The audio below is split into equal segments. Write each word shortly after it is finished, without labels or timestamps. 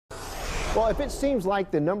Well, if it seems like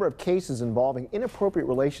the number of cases involving inappropriate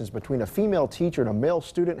relations between a female teacher and a male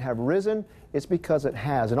student have risen, it's because it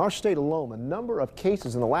has. In our state alone, the number of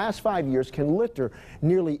cases in the last 5 years can litter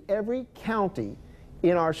nearly every county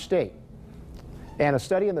in our state. And a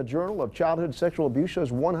study in the Journal of Childhood Sexual Abuse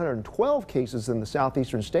shows 112 cases in the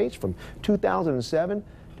southeastern states from 2007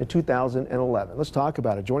 to 2011. Let's talk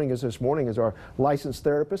about it. Joining us this morning is our licensed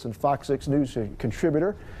therapist and Fox 6 News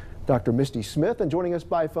contributor, Dr. Misty Smith, and joining us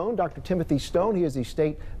by phone, Dr. Timothy Stone. He is the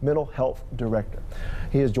State Mental Health Director.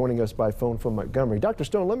 He is joining us by phone from Montgomery. Dr.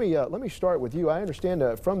 Stone, let me start with you. I understand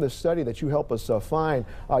from this study that you help us find,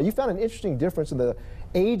 you found an interesting difference in the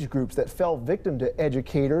age groups that fell victim to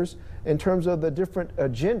educators in terms of the different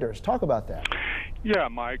genders. Talk about that. Yeah,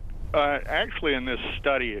 Mike. Actually, in this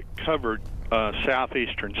study, it covered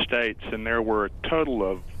southeastern states, and there were a total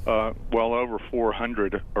of well over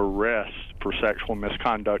 400 arrests for sexual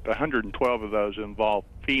misconduct. 112 of those involved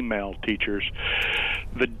female teachers.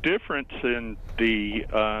 The difference in the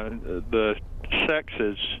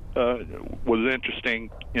sexes was interesting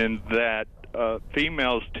in that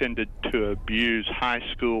females tended to abuse high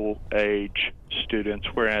school age students,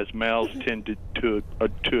 whereas males tended to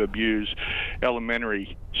abuse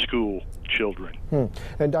elementary school children.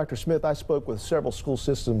 And Dr. Smith, I spoke with several school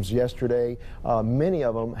systems yesterday. Many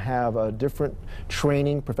of them have different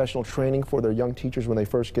training, professional training for their young teachers when they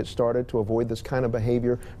first get started to avoid this kind of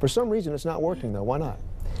behavior. For some reason, it's not working, though. Why not?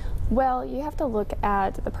 Well, you have to look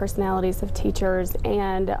at the personalities of teachers,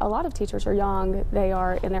 and a lot of teachers are young. They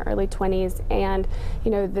are in their early 20s, and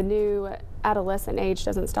you know, the new adolescent age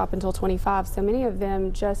doesn't stop until 25, so many of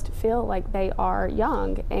them just feel like they are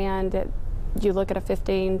young. And you look at a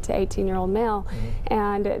 15 to 18-year-old male,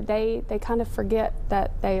 and they kind of forget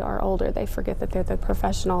that they are older. They forget that they're the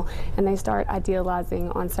professional, and they start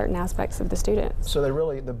idealizing on certain aspects of the students. So they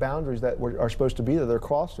really, the boundaries that are supposed to be there, they're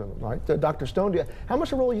crossing them, right? Dr. Stone, how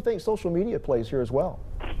much of a role do you think social media plays here as well?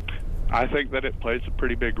 I think that it plays a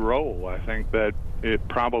pretty big role. I think that it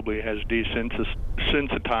probably has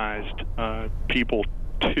desensitized people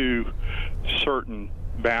to certain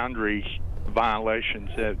boundary violations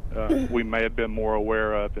that we may have been more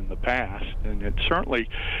aware of in the past. And it certainly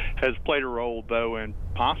has played a role, though, in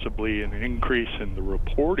possibly an increase in the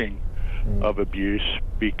reporting of abuse,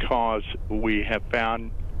 because we have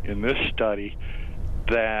found in this study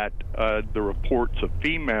that the reports of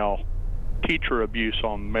female teacher abuse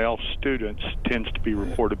on male students tends to be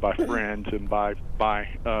reported by friends and by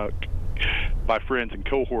friends and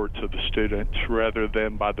cohorts of the students rather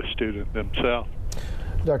than by the student themselves.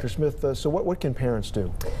 Dr. Smith, so what can parents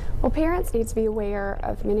do? Well, parents need to be aware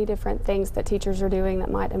of many different things that teachers are doing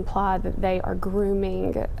that might imply that they are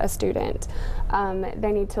grooming a student.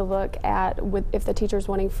 They need to look at if the teacher's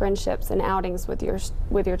wanting friendships and outings with your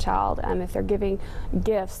child, if they're giving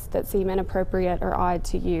gifts that seem inappropriate or odd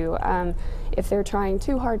to you, if they're trying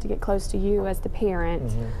too hard to get close to you as the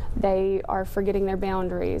parent, they are forgetting their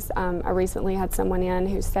boundaries. I recently had someone in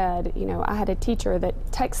who said, you know, I had a teacher that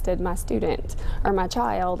texted my student or my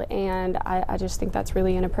child, and I just think that's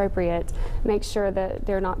really inappropriate. Make sure that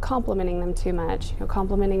they're not complimenting them too much, you know,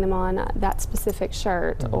 complimenting them on that specific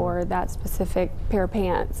shirt or that specific pair of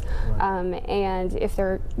pants. And if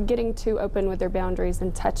they're getting too open with their boundaries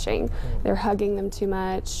and touching, they're hugging them too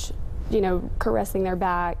much, you know, caressing their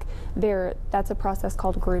back, that's a process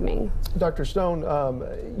called grooming. Dr. Stone,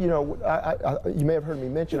 you know, you may have heard me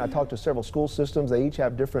mention, I talked to several school systems. They each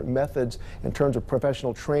have different methods in terms of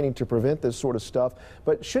professional training to prevent this sort of stuff.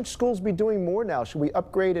 But should schools be doing more now? Should we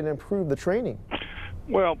upgrade and improve the training?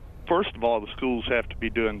 Well, first of all, the schools have to be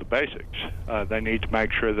doing the basics. They need to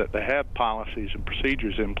make sure that they have policies and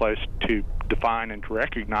procedures in place to define and to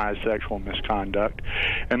recognize sexual misconduct,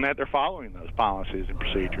 and that they're following those policies and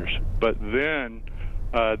procedures. But then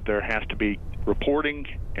there has to be reporting,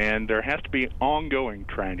 and there has to be ongoing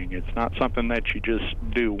training. It's not something that you just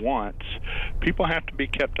do once. People have to be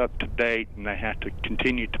kept up to date, and they have to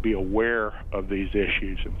continue to be aware of these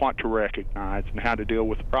issues and what to recognize and how to deal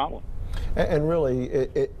with the problem. And really,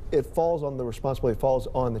 it falls on the responsibility, it falls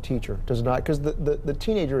on the teacher, does it not? Because the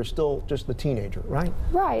teenager is still just the teenager, right?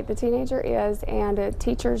 Right, the teenager is, and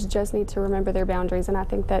teachers just need to remember their boundaries. And I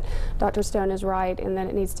think that Dr. Stone is right in that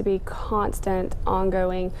it needs to be constant,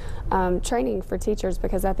 ongoing training for teachers,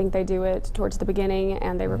 because I think they do it towards the beginning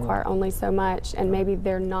and they require only so much, and maybe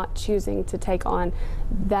they're not choosing to take on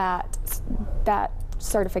that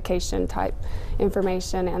certification type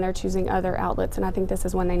information, and they're choosing other outlets, and I think this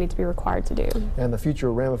is one they need to be required to do. And the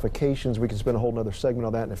future ramifications, we can spend a whole nother segment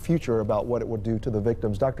on that in the future about what it would do to the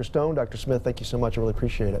victims. Dr. Stone, Dr. Smith, thank you so much. I really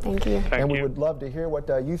appreciate it. Thank you. Thank and we you. would love to hear what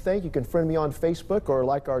you think. You can friend me on Facebook or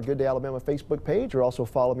like our Good Day Alabama Facebook page, or also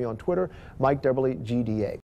follow me on Twitter, Mike Deverly, GDA.